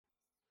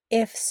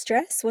If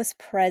stress was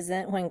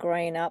present when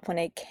growing up when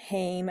it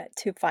came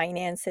to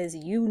finances,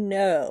 you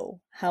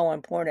know how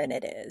important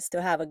it is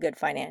to have a good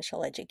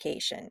financial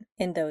education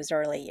in those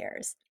early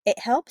years. It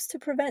helps to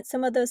prevent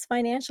some of those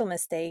financial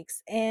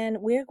mistakes,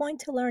 and we're going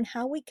to learn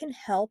how we can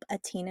help a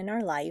teen in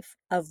our life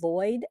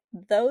avoid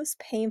those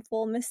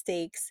painful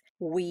mistakes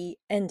we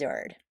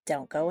endured.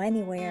 Don't go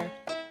anywhere.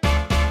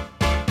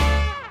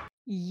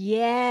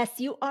 Yes,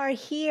 you are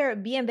here.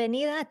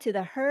 Bienvenida to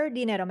the Her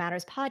Dinero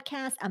Matters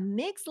podcast, a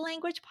mixed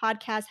language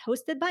podcast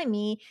hosted by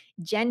me,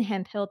 Jen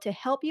Hemphill, to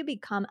help you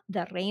become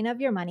the reina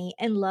of your money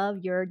and love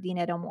your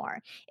dinero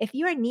more. If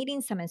you are needing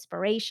some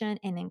inspiration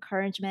and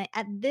encouragement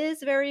at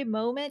this very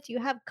moment,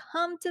 you have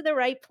come to the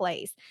right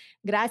place.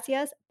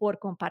 Gracias por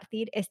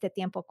compartir este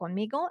tiempo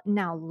conmigo.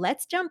 Now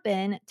let's jump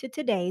in to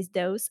today's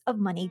dose of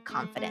money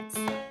confidence.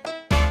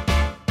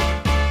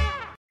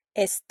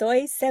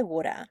 Estoy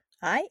segura.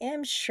 I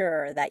am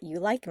sure that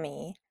you, like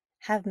me,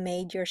 have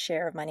made your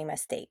share of money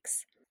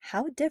mistakes.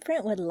 How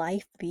different would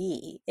life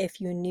be if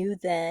you knew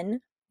then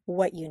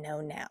what you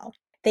know now?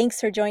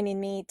 Thanks for joining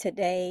me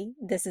today.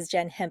 This is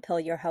Jen Hemphill,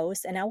 your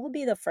host, and I will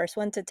be the first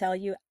one to tell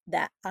you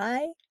that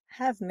I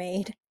have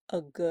made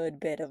a good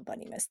bit of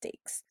money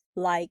mistakes,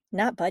 like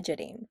not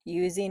budgeting,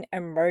 using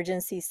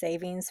emergency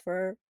savings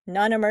for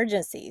non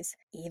emergencies,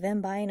 even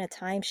buying a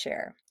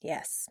timeshare.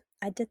 Yes,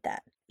 I did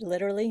that.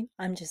 Literally,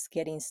 I'm just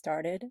getting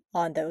started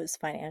on those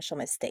financial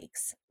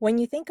mistakes. When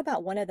you think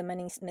about one of the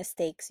many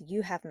mistakes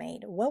you have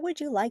made, what would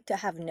you like to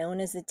have known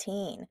as a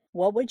teen?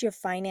 What would your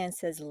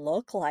finances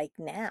look like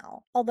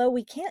now? Although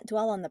we can't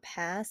dwell on the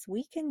past,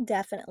 we can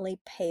definitely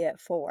pay it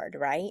forward,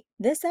 right?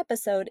 This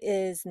episode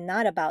is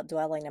not about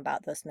dwelling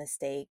about those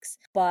mistakes,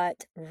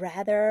 but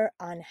rather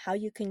on how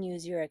you can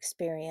use your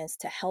experience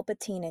to help a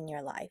teen in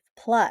your life.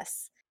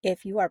 Plus,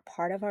 if you are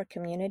part of our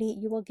community,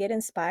 you will get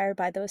inspired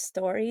by those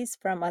stories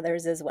from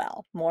others as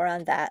well. More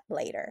on that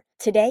later.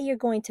 Today, you're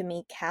going to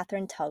meet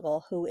Catherine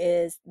Tuggle, who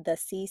is the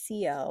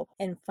CCO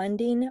and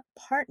funding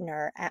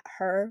partner at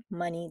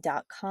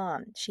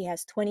hermoney.com. She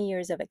has 20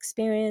 years of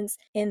experience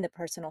in the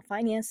personal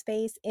finance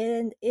space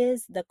and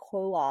is the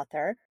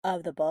co-author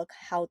of the book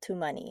How to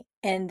Money.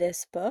 And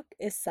this book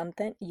is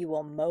something you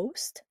will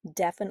most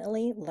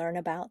definitely learn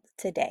about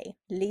today.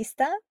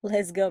 Lista?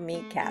 Let's go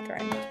meet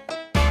Catherine.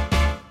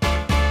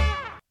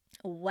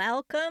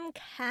 Welcome,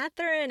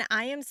 Catherine.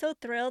 I am so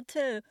thrilled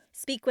to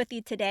speak with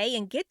you today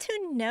and get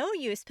to know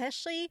you,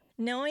 especially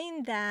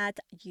knowing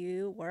that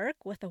you work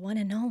with the one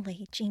and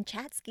only Jean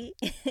Chatsky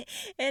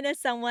and as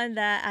someone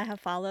that I have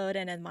followed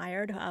and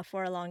admired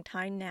for a long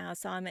time now.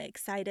 So I'm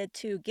excited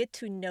to get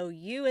to know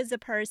you as a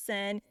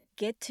person,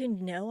 get to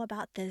know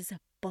about this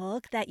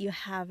book that you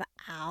have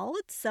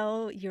out.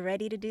 So you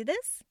ready to do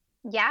this?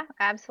 Yeah,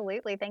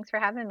 absolutely. Thanks for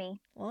having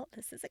me. Well,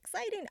 this is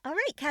exciting. All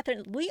right,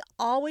 Catherine, we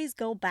always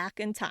go back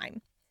in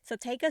time. So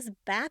take us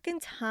back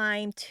in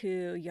time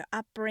to your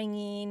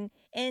upbringing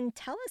and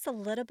tell us a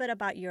little bit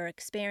about your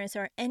experience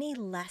or any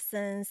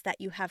lessons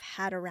that you have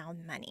had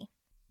around money.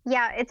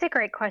 Yeah, it's a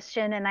great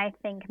question. And I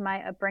think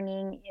my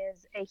upbringing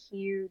is a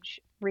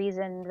huge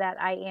reason that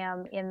I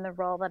am in the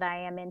role that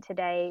I am in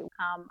today.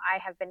 I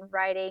have been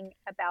writing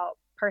about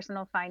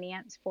personal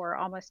finance for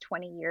almost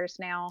 20 years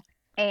now.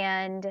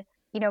 And,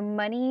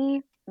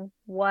 money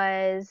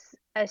was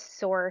a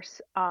source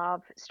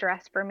of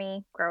stress for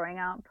me growing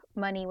up.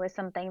 Money was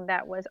something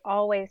that was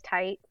always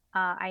tight.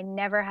 I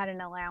never had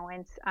an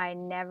allowance. I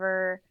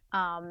never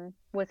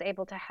was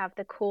able to have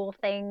the cool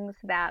things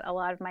that a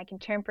lot of my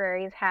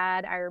contemporaries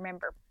had. I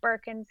remember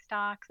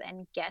Birkenstocks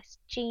and Guess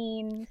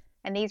jeans.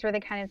 And these were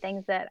the kind of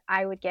things that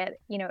I would get,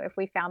 if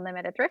we found them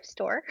at a thrift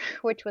store,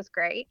 which was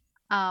great.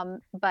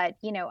 But,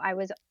 I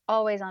was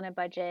always on a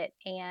budget,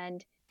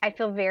 and I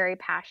feel very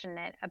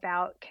passionate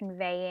about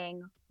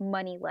conveying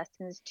money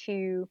lessons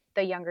to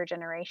the younger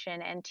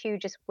generation and to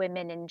just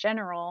women in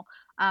general,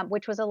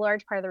 which was a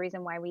large part of the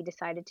reason why we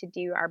decided to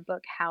do our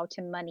book, How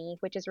to Money,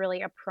 which is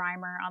really a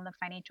primer on the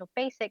financial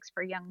basics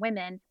for young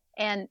women.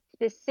 And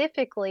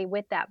specifically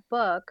with that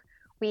book,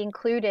 we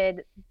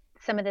included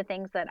some of the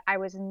things that I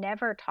was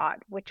never taught,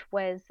 which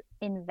was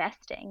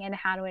investing and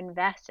how to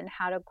invest and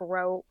how to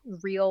grow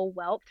real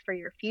wealth for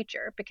your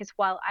future. Because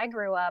while I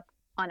grew up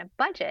on a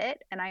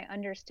budget and I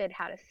understood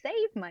how to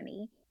save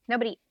money,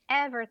 nobody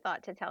ever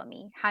thought to tell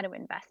me how to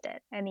invest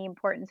it and the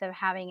importance of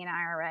having an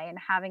IRA and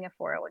having a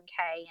 401k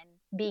and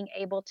being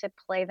able to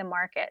play the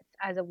markets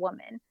as a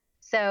woman.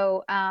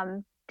 So,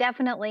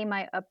 definitely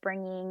my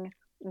upbringing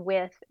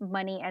with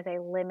money as a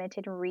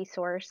limited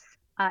resource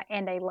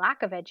and a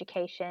lack of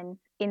education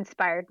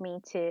inspired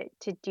me to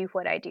do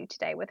what I do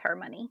today with her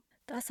money.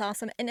 That's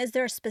awesome. And is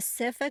there a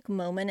specific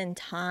moment in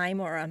time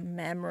or a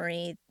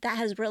memory that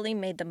has really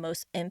made the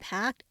most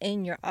impact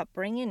in your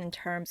upbringing in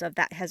terms of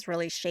that has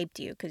really shaped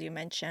you? Because you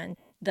mentioned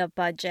the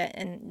budget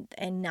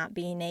and not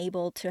being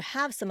able to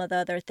have some of the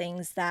other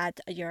things that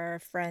your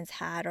friends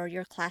had or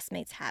your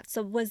classmates had.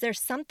 So was there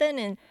something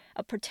in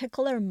a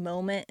particular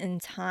moment in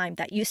time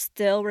that you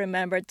still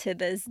remember to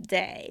this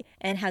day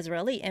and has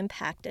really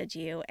impacted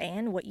you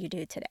and what you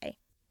do today?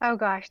 Oh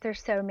gosh,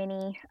 there's so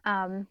many.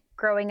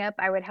 growing up,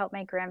 I would help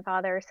my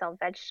grandfather sell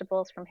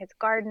vegetables from his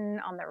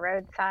garden on the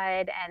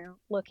roadside. And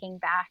looking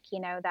back,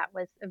 that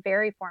was a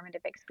very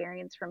formative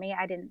experience for me.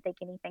 I didn't think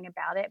anything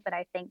about it, but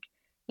I think,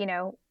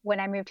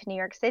 when I moved to New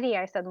York City,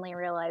 I suddenly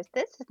realized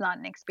this is not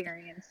an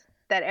experience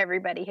that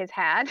everybody has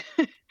had.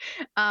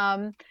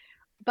 um,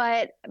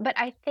 but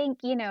I think,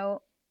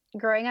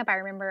 growing up, I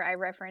remember I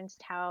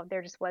referenced how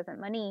there just wasn't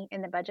money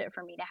in the budget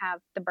for me to have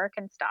the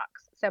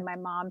Birkenstocks. So my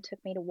mom took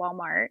me to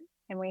Walmart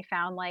and we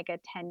found like a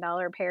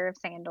 $10 pair of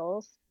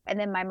sandals. And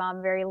then my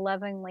mom very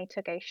lovingly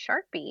took a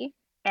Sharpie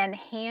and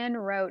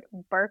hand wrote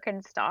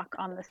Birkenstock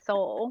on the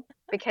sole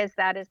because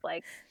that is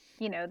like,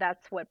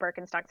 that's what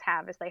Birkenstocks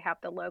have is they have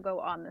the logo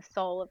on the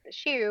sole of the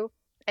shoe.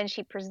 And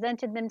she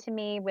presented them to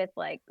me with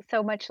like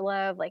so much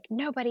love, like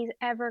nobody's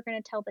ever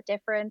going to tell the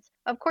difference.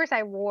 Of course,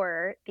 I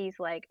wore these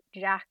like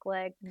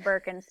jackleg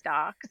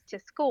Birkenstocks to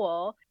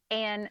school,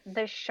 and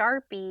the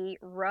Sharpie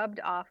rubbed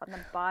off on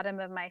the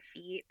bottom of my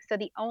feet. So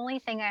the only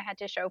thing I had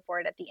to show for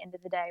it at the end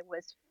of the day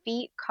was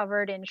feet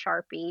covered in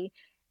Sharpie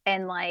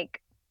and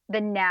like the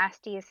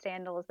nastiest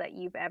sandals that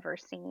you've ever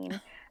seen.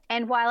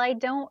 And while I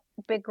don't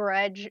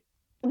begrudge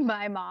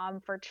my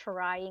mom for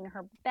trying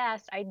her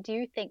best, I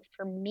do think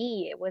for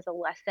me it was a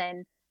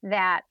lesson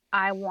that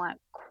I want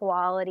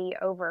quality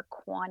over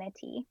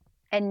quantity.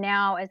 And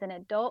now as an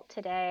adult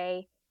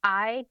today,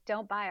 I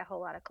don't buy a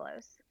whole lot of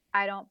clothes.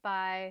 I don't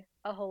buy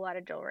a whole lot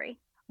of jewelry.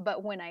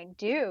 But when I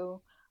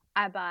do,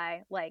 I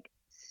buy like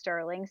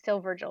sterling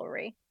silver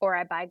jewelry or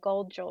I buy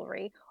gold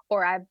jewelry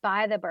or I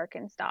buy the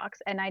Birkenstocks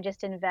and I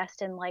just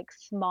invest in like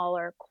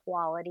smaller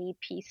quality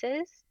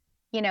pieces.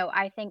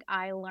 I think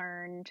I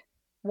learned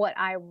what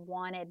I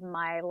wanted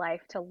my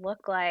life to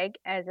look like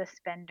as a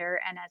spender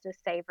and as a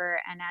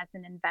saver and as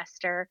an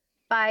investor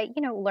by,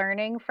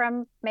 learning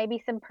from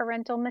maybe some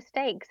parental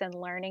mistakes and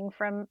learning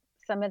from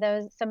some of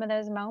those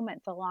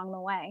moments along the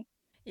way.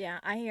 Yeah,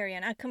 I hear you,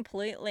 and I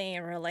completely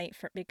relate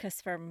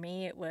because for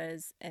me it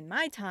was in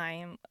my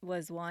time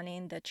was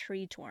wanting the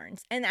tree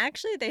torns, and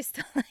actually they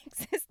still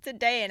exist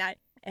today,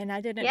 and I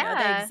didn't know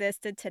they Yeah.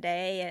 existed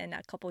today. And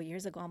a couple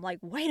years ago, I'm like,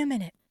 wait a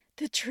minute,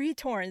 the tree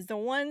torns, the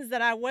ones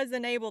that I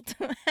wasn't able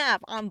to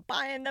have, I'm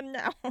buying them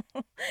now.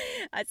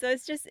 So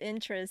it's just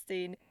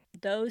interesting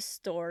those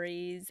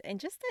stories and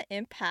just the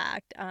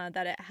impact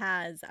that it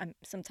has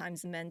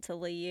sometimes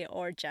mentally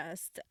or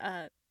just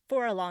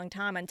for a long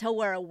time until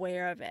we're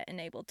aware of it and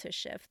able to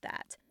shift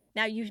that.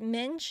 Now, you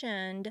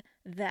mentioned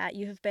that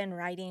you've been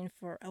writing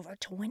for over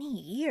 20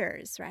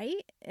 years,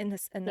 right? In the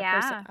person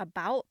Yeah.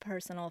 about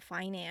personal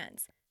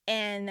finance,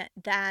 and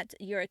that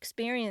your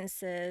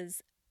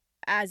experiences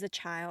as a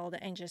child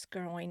and just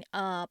growing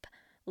up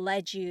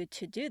led you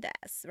to do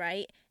this,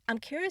 right? I'm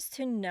curious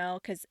to know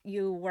because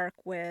you work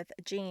with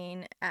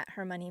Jean at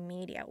Her Money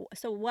Media.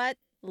 So, what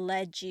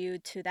led you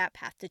to that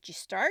path? Did you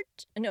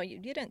start? No, you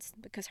didn't,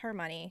 because Her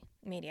Money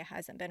Media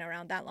hasn't been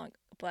around that long.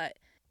 But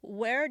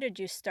where did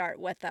you start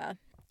with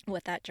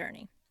that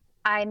journey?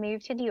 I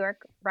moved to New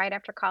York right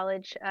after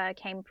college,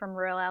 came from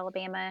rural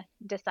Alabama,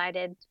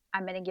 decided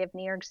I'm going to give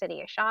New York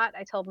City a shot.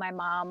 I told my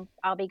mom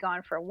I'll be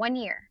gone for 1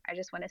 year. I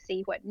just want to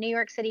see what New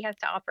York City has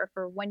to offer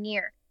for 1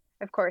 year.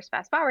 Of course,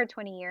 fast forward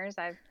 20 years,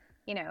 I've,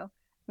 you know,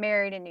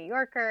 married a New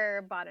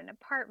Yorker, bought an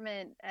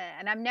apartment,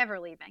 and I'm never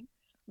leaving.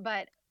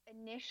 But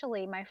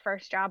initially, my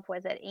first job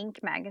was at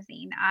Inc.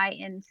 magazine,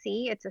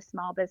 INC. It's a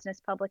small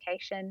business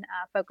publication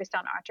focused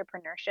on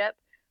entrepreneurship.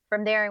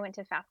 From there, I went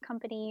to Fast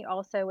Company,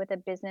 also with a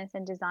business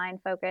and design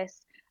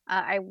focus.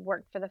 I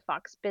worked for the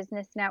Fox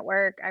Business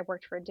Network. I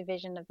worked for a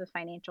division of the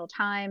Financial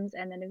Times,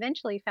 and then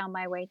eventually found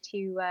my way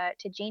to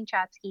Jean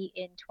Chatzky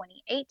in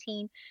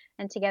 2018.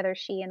 And together,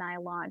 she and I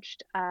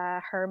launched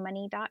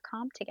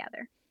HerMoney.com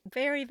together.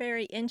 Very,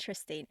 very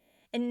interesting.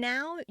 And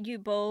now you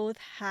both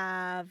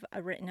have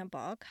written a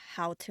book,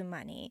 How to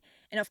Money.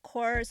 And of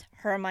course,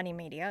 Her Money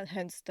Media,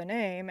 hence the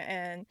name,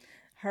 and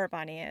Her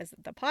Money is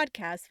the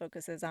podcast,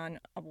 focuses on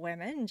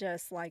women,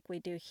 just like we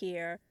do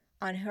here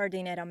on Her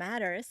Dinero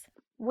Matters.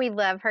 We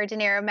love Her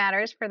Dinero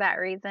Matters for that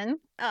reason.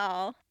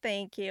 Oh,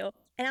 thank you.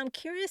 And I'm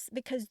curious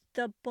because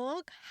the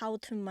book, How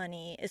to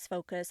Money, is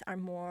focused on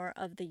more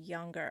of the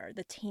younger,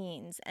 the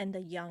teens, and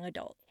the young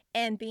adult.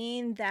 And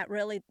being that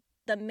really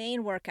the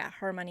main work at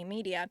Her Money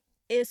Media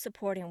is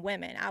supporting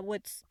women,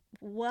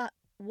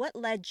 what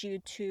led you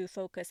to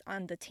focus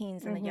on the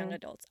teens and the young Hmm.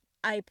 adults?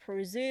 I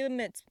presume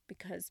it's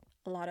because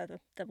a lot of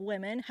the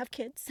women have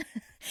kids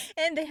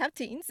and they have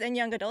teens and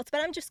young adults,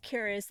 but I'm just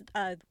curious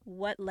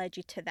what led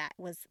you to that?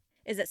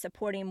 Is it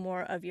supporting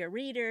more of your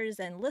readers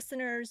and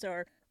listeners,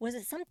 or was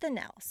it something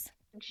else?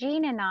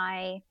 Jean and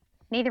I,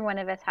 neither one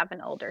of us have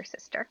an older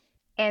sister.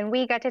 And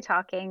we got to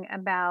talking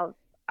about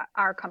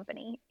our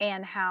company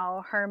and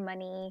how Her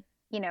Money,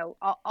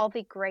 all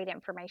the great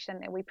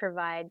information that we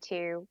provide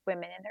to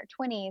women in their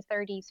 20s,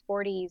 30s,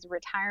 40s,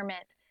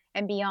 retirement,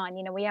 and beyond.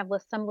 We have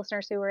some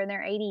listeners who are in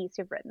their 80s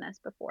who've written this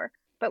before.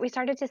 But we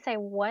started to say,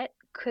 what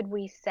could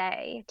we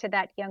say to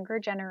that younger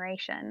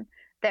generation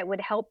that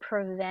would help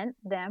prevent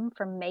them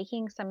from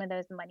making some of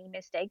those money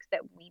mistakes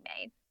that we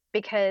made?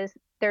 because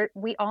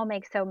we all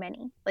make so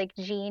many. Like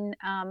Jean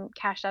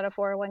cashed out a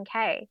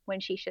 401k when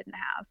she shouldn't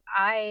have.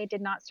 I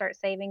did not start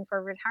saving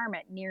for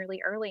retirement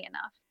nearly early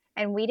enough.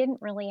 And we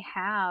didn't really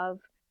have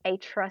a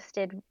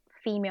trusted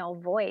female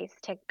voice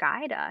to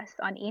guide us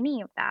on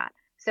any of that.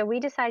 So we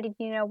decided,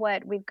 you know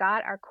what, we've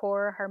got our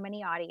core Her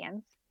Money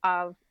audience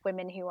of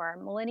women who are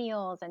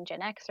millennials and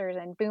Gen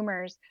Xers and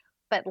boomers,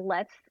 but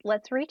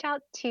let's reach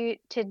out to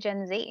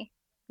Gen Z.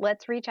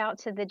 Let's reach out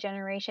to the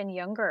generation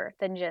younger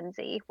than Gen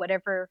Z,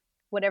 whatever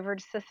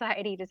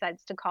society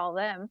decides to call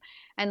them,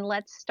 and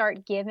let's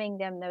start giving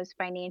them those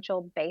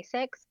financial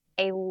basics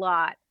a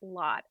lot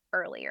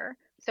earlier.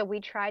 So we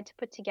tried to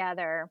put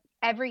together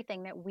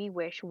everything that we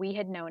wish we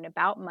had known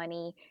about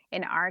money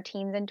in our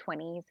teens and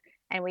 20s,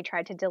 and we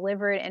tried to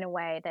deliver it in a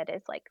way that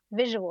is like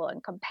visual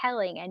and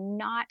compelling and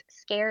not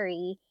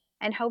scary,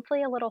 and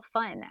hopefully a little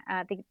fun.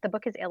 The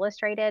book is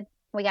illustrated.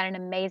 We got an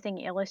amazing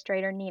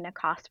illustrator, Nina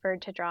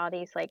Cosford, to draw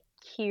these like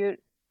cute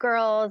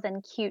girls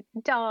and cute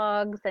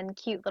dogs and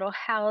cute little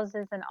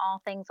houses and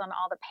all things on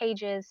all the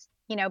pages,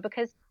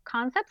 because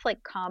concepts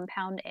like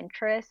compound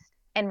interest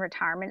and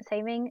retirement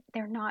saving,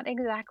 they're not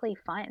exactly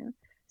fun.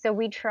 So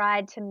we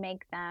tried to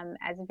make them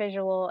as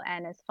visual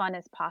and as fun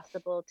as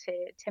possible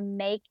to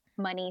make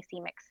money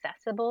seem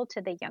accessible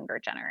to the younger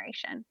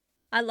generation.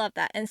 I love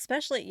that. And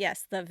especially,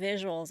 yes, the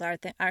visuals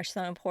are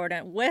so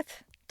important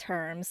with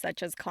terms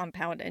such as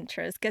compound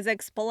interest, because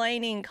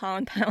explaining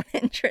compound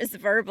interest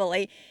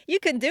verbally, you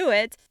can do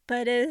it,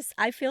 but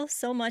I feel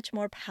so much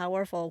more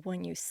powerful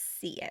when you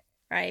see it,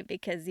 right?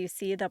 Because you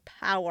see the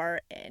power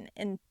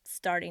in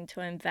starting to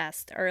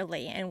invest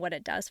early and what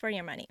it does for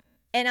your money.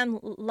 And I'm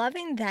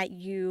loving that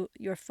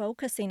you're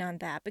focusing on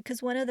that,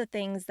 because one of the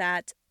things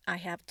that I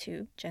have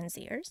two Gen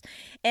Zers,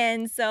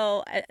 and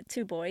so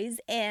two boys,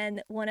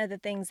 and one of the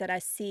things that I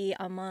see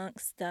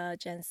amongst the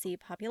Gen Z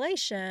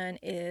population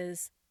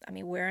is, I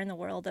mean, we're in the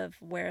world of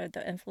where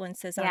the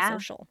influence is on Yeah.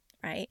 social,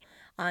 right?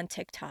 On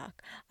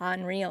TikTok,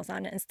 on Reels,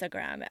 on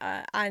Instagram,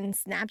 on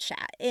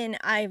Snapchat. And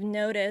I've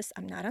noticed,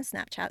 I'm not on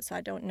Snapchat, so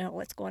I don't know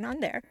what's going on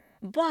there.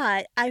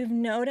 But I've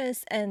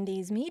noticed in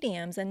these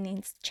mediums and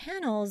these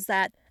channels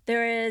that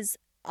there is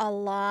a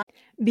lot.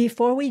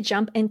 Before we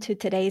jump into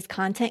today's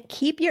content,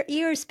 keep your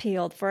ears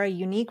peeled for a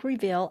unique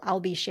reveal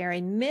I'll be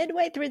sharing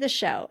midway through the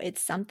show.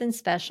 It's something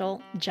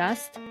special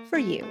just for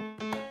you.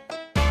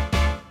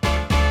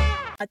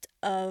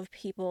 Of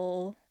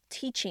people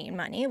teaching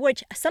money,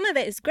 which some of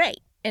it is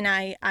great, and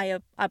I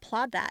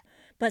applaud that.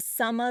 But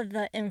some of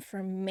the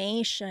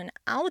information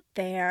out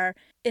there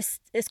is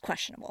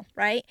questionable,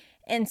 right?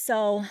 And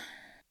so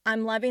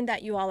I'm loving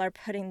that you all are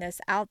putting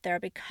this out there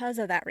because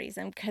of that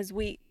reason, because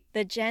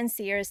the Gen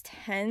Zers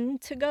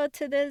tend to go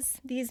to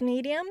these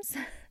mediums.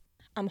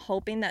 I'm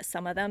hoping that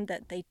some of them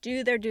that they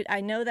do I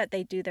know that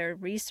they do their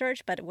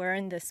research, but we're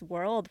in this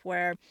world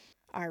where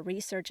our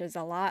research is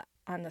a lot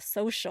on the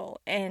social,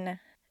 and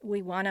we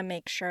want to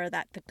make sure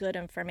that the good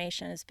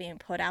information is being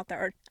put out there,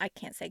 or I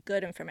can't say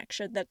good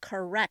information, the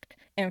correct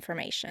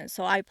information.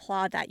 So I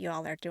applaud that you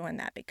all are doing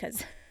that,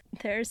 because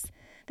there's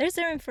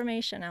their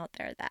information out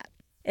there that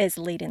is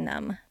leading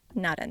them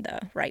not in the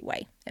right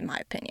way, in my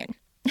opinion.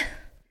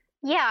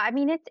 Yeah, I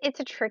mean it's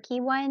a tricky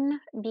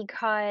one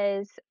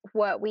because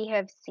what we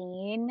have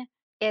seen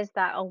is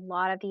that a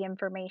lot of the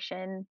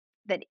information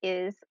that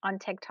is on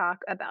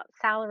TikTok about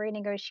salary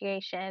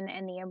negotiation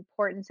and the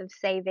importance of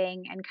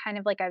saving and kind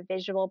of like a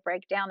visual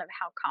breakdown of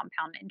how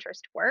compound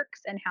interest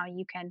works and how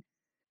you can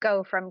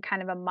go from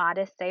kind of a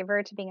modest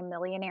saver to being a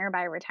millionaire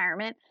by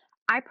retirement.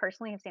 I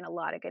personally have seen a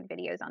lot of good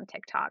videos on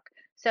TikTok.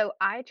 So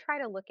I try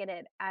to look at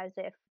it as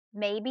if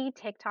maybe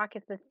TikTok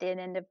is the thin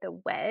end of the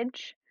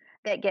wedge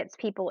that gets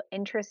people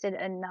interested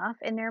enough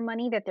in their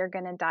money that they're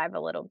going to dive a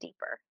little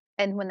deeper.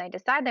 And when they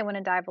decide they want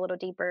to dive a little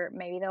deeper,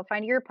 maybe they'll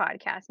find your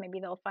podcast, maybe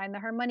they'll find the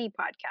Her Money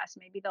podcast,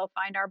 maybe they'll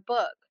find our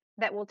book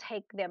that will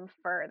take them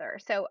further.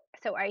 So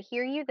I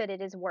hear you that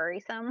it is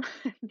worrisome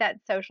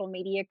that social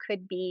media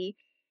could be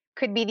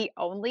the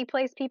only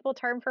place people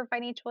turn for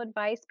financial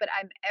advice, but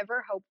I'm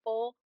ever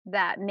hopeful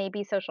that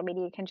maybe social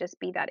media can just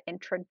be that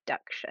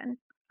introduction.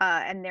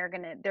 And they're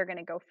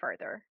gonna go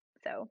further.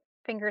 So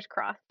fingers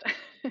crossed.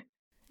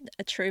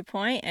 A true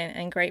point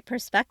and great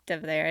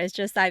perspective there. It's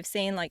just I've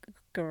seen like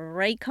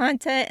great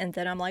content, and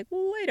then I'm like,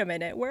 wait a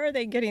minute, where are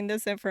they getting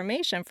this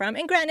information from?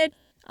 And granted,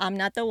 I'm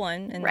not the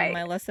one, and Right.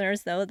 my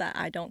listeners know that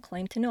I don't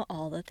claim to know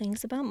all the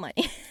things about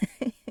money.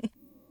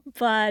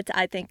 But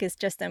I think it's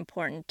just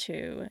important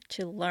to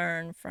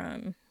learn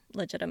from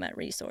legitimate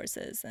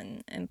resources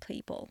and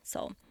people.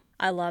 So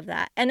I love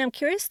that. And I'm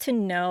curious to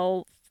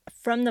know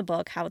from the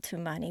book How to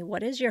Money,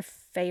 what is your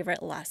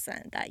favorite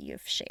lesson that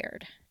you've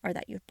shared, or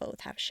that you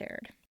both have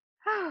shared?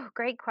 Oh,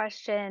 great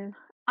question.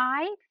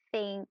 I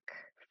think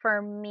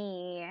for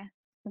me,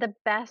 the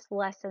best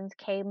lessons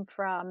came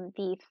from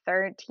the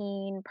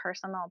 13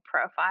 personal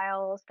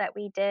profiles that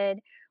we did.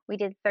 We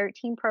did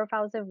 13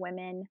 profiles of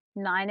women,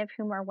 nine of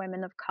whom are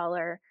women of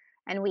color,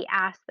 and we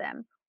asked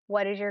them,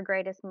 what is your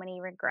greatest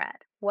money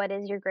regret? What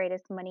is your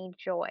greatest money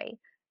joy?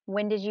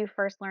 When did you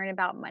first learn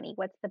about money?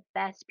 What's the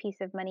best piece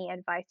of money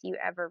advice you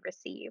ever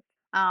received?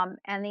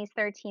 And these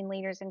 13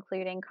 leaders,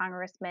 including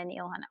Congressman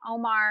Ilhan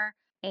Omar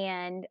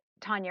and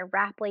Tanya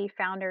Rapley,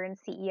 founder and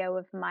CEO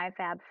of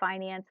MyFab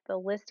Finance, the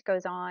list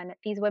goes on.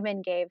 These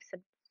women gave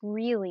some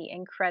really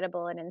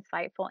incredible and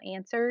insightful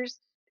answers.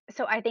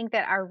 So I think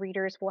that our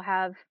readers will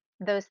have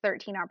those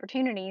 13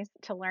 opportunities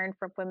to learn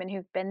from women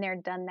who've been there,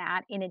 done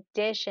that, in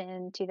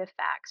addition to the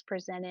facts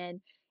presented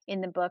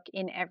in the book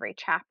in every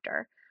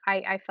chapter.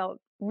 I felt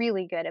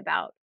really good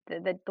about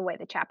the way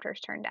the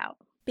chapters turned out.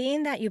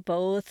 Being that you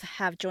both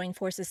have joined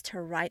forces to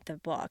write the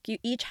book, you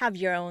each have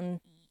your own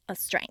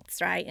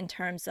strengths, right? In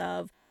terms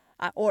of,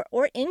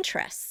 or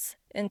interests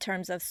in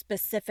terms of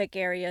specific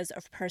areas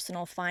of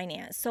personal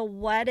finance. So,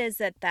 what is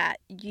it that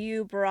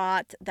you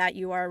brought that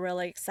you are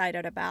really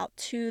excited about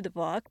to the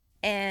book?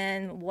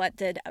 And what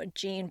did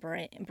Jean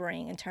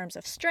bring in terms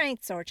of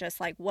strengths, or just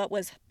like what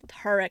was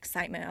her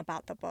excitement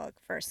about the book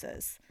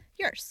versus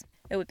yours?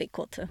 It would be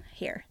cool to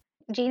hear.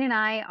 Jean and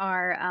I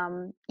are,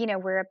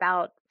 we're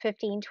about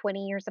 15,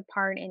 20 years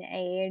apart in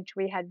age.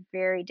 We had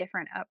very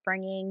different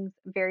upbringings,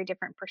 very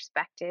different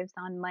perspectives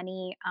on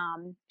money.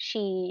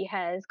 She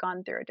has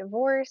gone through a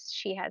divorce,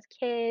 she has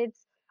kids.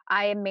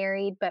 I am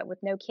married, but with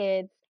no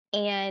kids.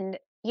 And,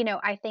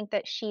 I think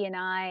that she and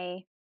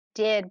I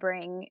did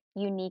bring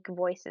unique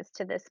voices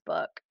to this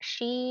book.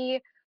 She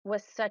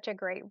was such a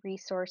great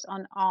resource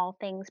on all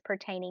things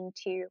pertaining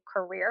to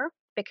career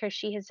because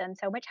she has done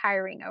so much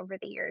hiring over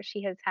the years.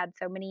 She has had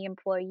so many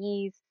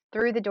employees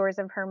through the doors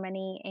of her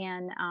money,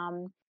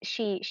 and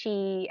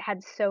she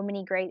had so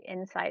many great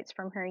insights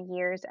from her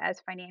years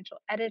as financial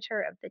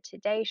editor of the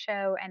Today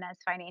Show and as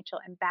financial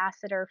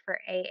ambassador for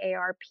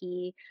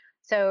AARP.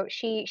 So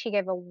she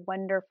gave a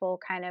wonderful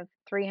kind of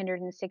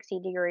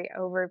 360-degree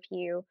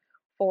overview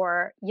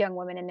for young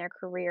women in their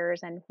careers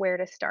and where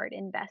to start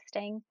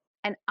investing.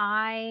 And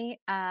I,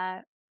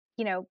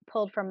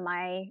 pulled from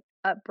my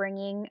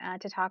upbringing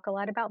to talk a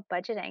lot about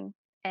budgeting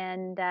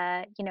and,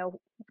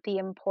 the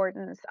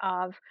importance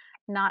of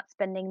not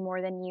spending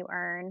more than you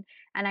earn.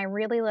 And I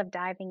really love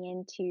diving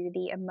into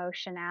the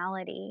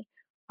emotionality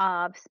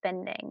of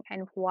spending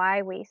and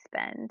why we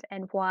spend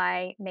and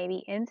why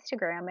maybe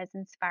Instagram is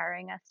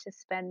inspiring us to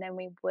spend than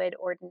we would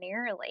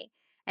ordinarily,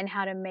 and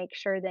how to make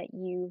sure that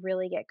you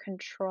really get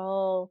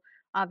control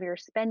of your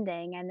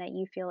spending and that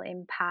you feel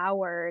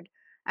empowered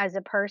as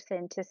a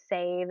person to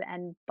save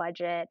and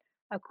budget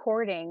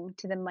according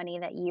to the money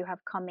that you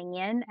have coming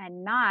in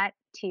and not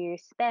to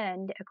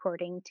spend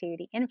according to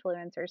the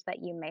influencers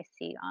that you may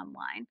see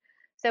online.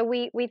 So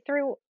we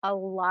threw a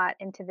lot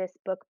into this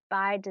book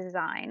by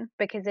design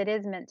because it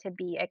is meant to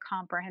be a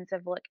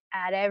comprehensive look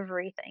at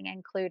everything,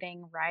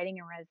 including writing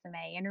a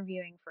resume,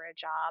 interviewing for a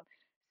job,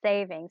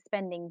 saving,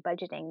 spending,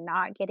 budgeting,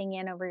 not getting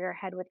in over your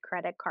head with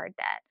credit card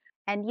debt.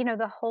 And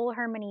the whole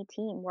Harmony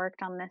team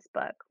worked on this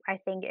book. I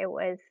think it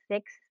was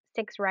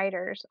six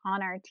writers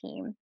on our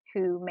team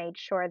who made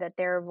sure that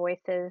their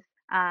voices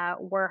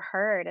were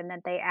heard and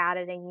that they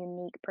added a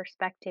unique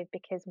perspective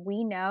because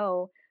we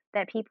know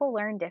that people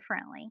learn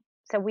differently.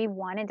 So we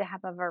wanted to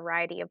have a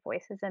variety of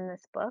voices in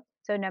this book.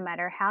 So no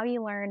matter how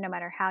you learn, no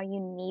matter how you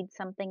need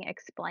something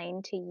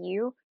explained to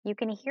you, you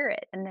can hear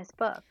it in this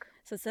book.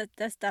 So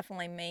this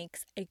definitely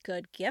makes a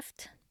good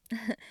gift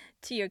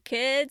to your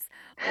kids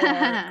or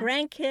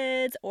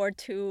grandkids or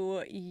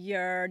to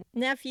your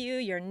nephew,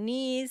 your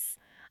niece.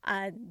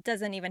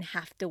 Doesn't even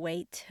have to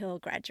wait till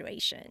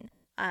graduation.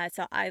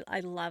 So I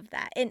love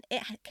that. And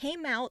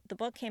the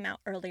book came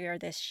out earlier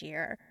this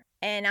year.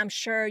 And I'm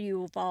sure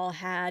you've all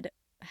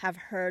have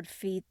heard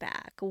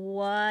feedback.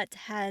 What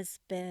has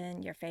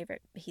been your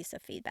favorite piece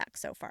of feedback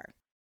so far?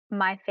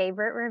 My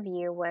favorite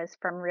review was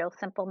from Real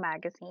Simple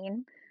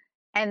Magazine,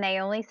 and they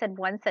only said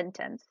one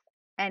sentence,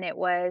 and it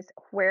was,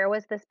 "Where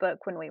was this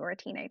book when we were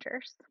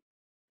teenagers?"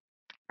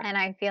 And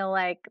I feel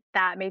like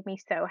that made me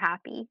so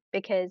happy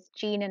because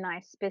Jean and I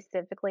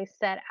specifically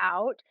set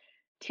out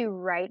to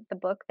write the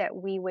book that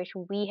we wish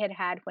we had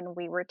had when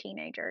we were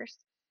teenagers.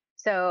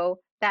 So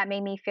that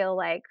made me feel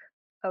like,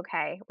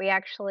 okay, we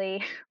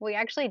actually we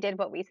actually did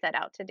what we set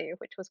out to do,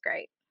 which was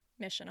great.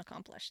 Mission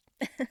accomplished.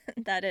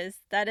 That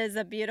is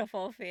a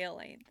beautiful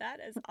feeling.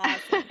 That is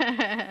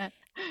awesome.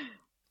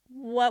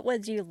 What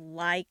would you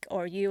like,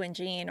 or you and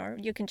Jean, or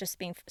you can just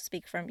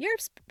speak from your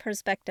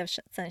perspective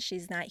since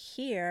she's not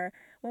here,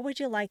 what would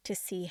you like to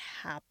see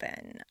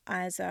happen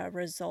as a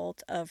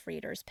result of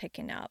readers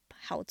picking up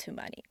How to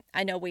Money?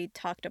 I know we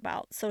talked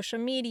about social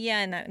media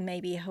and that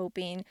maybe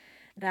hoping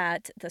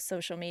that the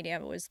social media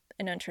was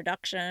an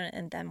introduction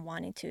and then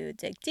wanting to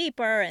dig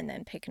deeper and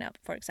then picking up,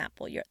 for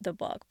example, the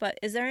book. But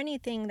is there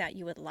anything that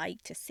you would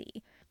like to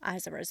see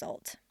as a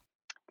result?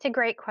 It's a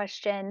great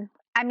question.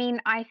 I mean,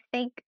 I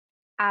think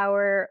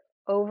our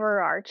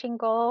overarching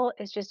goal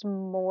is just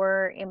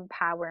more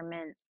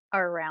empowerment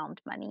around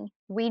money.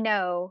 We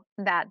know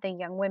that the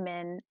young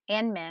women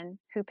and men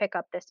who pick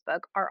up this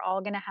book are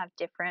all going to have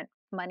different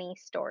money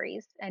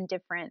stories and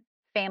different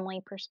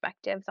family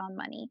perspectives on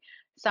money.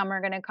 Some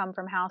are going to come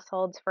from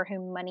households for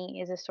whom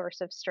money is a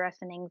source of stress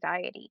and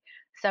anxiety.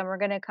 Some are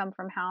going to come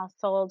from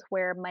households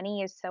where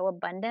money is so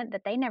abundant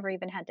that they never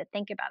even had to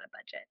think about a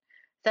budget.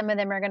 Some of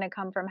them are going to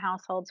come from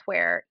households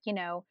where,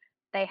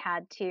 they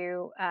had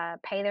to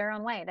pay their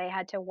own way. They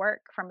had to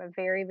work from a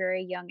very,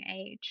 very young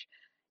age.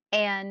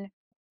 And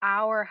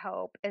our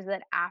hope is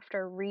that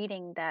after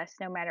reading this,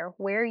 no matter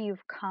where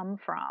you've come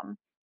from,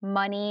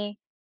 money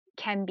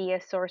can be a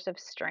source of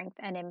strength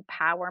and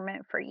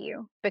empowerment for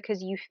you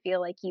because you feel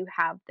like you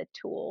have the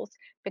tools.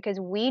 Because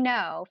we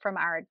know from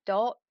our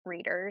adult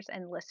readers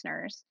and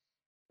listeners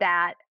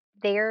that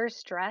their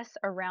stress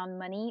around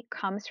money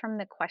comes from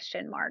the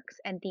question marks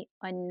and the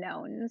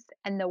unknowns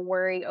and the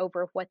worry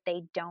over what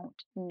they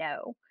don't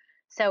know.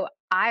 So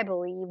I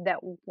believe that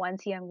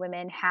once young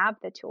women have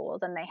the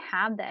tools and they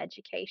have the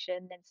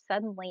education, then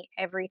suddenly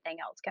everything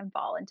else can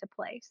fall into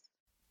place.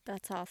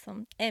 That's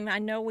awesome. And I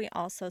know we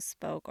also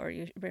spoke or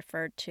you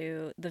referred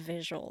to the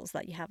visuals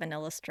that you have an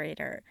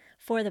illustrator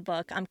for the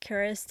book. I'm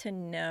curious to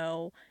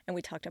know, and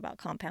we talked about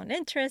compound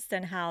interest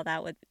and how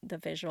the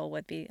visual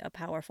would be a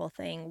powerful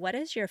thing. What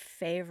is your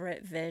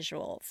favorite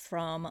visual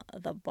from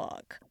the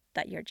book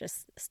that you're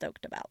just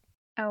stoked about?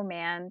 Oh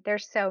man,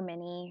 there's so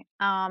many.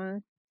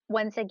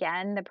 Once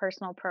again, the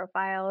personal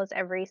profiles,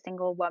 every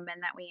single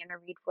woman that we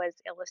interviewed was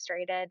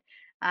illustrated.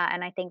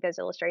 And I think those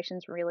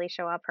illustrations really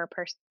show up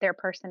their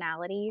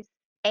personalities.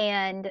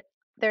 And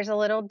there's a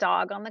little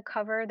dog on the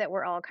cover that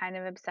we're all kind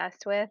of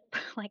obsessed with,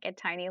 like a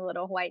tiny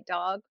little white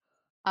dog.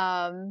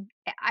 I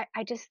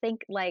just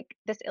think like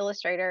this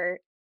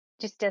illustrator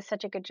just does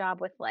such a good job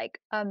with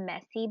like a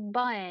messy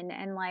bun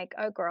and like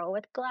a girl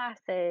with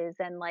glasses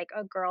and like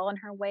a girl on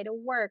her way to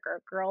work or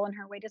a girl on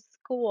her way to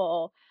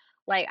school.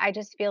 Like I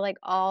just feel like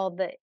all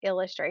the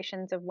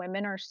illustrations of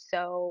women are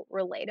so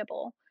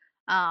relatable.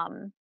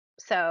 Um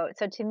so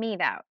to me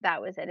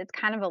that was it. It's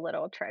kind of a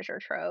little treasure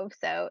trove.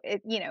 So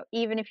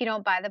even if you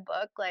don't buy the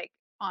book, like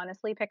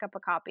honestly pick up a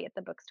copy at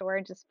the bookstore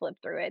and just flip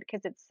through it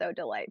because it's so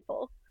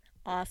delightful.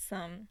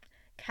 Awesome.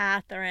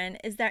 Catherine,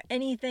 is there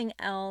anything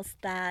else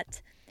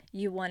that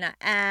you want to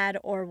add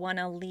or want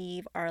to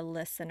leave our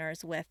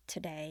listeners with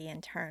today in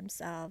terms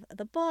of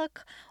the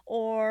book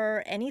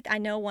or any? I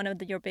know one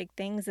of your big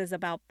things is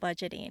about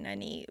budgeting.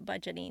 Any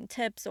budgeting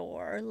tips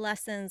or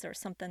lessons or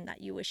something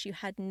that you wish you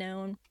had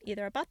known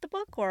either about the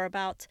book or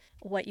about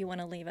what you want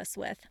to leave us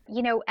with?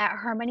 At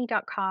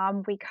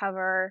hermoney.com, we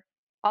cover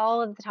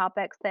all of the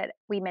topics that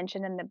we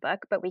mentioned in the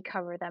book, but we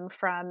cover them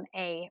from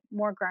a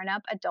more grown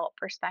up adult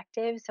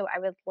perspective. So I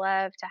would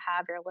love to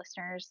have your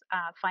listeners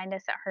find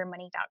us at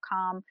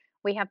hermoney.com.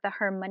 We have the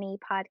Her Money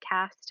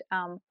podcast,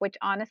 which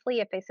honestly,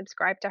 if they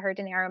subscribe to Her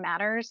Dinero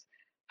Matters,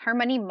 Her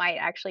Money might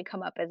actually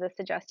come up as a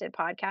suggested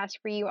podcast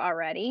for you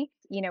already.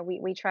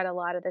 We tread a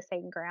lot of the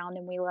same ground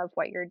and we love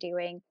what you're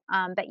doing.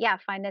 But yeah,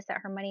 find us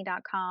at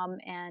hermoney.com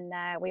and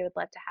we would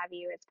love to have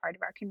you as part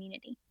of our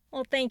community.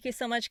 Well, thank you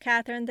so much,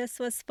 Catherine. This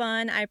was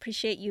fun. I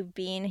appreciate you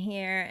being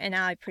here, and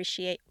I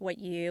appreciate what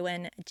you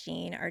and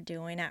Jean are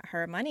doing at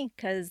Her Money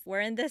because we're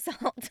in this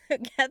all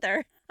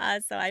together.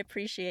 So I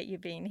appreciate you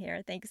being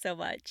here. Thank you so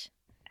much.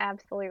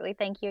 Absolutely.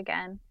 Thank you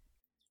again.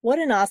 What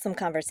an awesome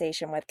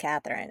conversation with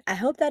Catherine. I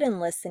hope that in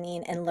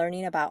listening and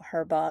learning about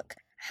her book,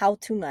 How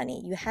to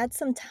Money, you had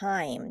some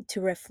time to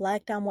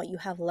reflect on what you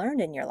have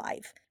learned in your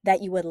life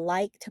that you would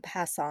like to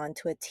pass on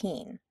to a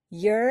teen.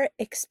 Your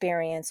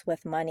experience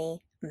with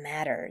money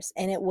matters,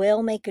 and it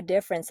will make a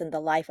difference in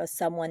the life of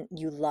someone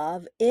you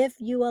love if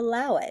you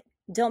allow it.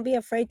 Don't be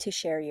afraid to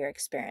share your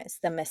experience,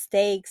 the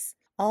mistakes,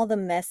 all the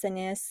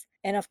messiness,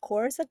 and of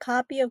course, a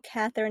copy of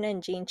Catherine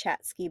and Jean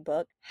Chatsky's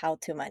book, How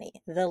to Money.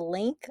 The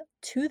link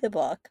to the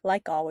book,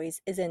 like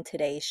always, is in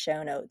today's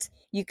show notes.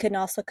 You can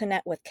also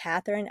connect with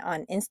Catherine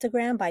on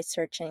Instagram by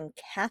searching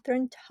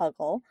Catherine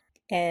Tuggle,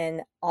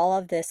 and all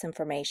of this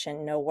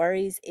information, no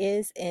worries,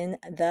 is in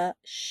the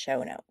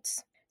show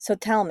notes. So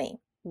tell me,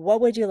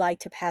 what would you like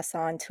to pass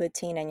on to a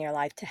teen in your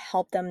life to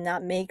help them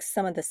not make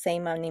some of the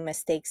same money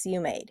mistakes you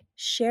made?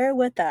 Share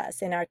with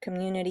us in our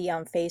community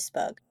on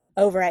Facebook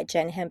over at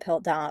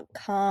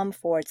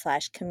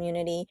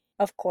jenhemphill.com/community.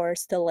 Of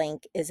course, the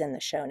link is in the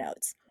show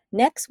notes.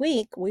 Next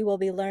week, we will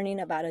be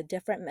learning about a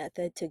different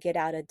method to get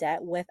out of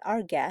debt with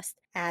our guest,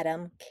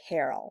 Adam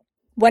Carroll.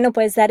 Bueno,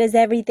 pues that is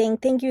everything.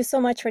 Thank you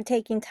so much for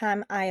taking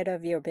time out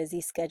of your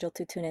busy schedule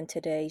to tune in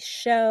today's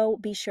show.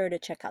 Be sure to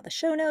check out the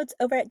show notes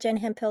over at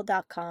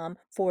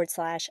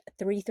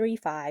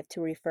jenhemphill.com/335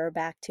 to refer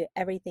back to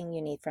everything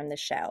you need from the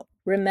show.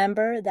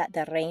 Remember that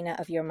the reina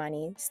of your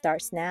money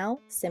starts now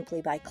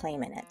simply by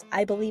claiming it.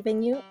 I believe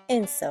in you,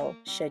 and so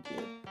should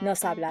you.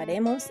 Nos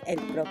hablaremos el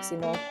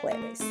próximo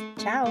jueves.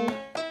 Ciao.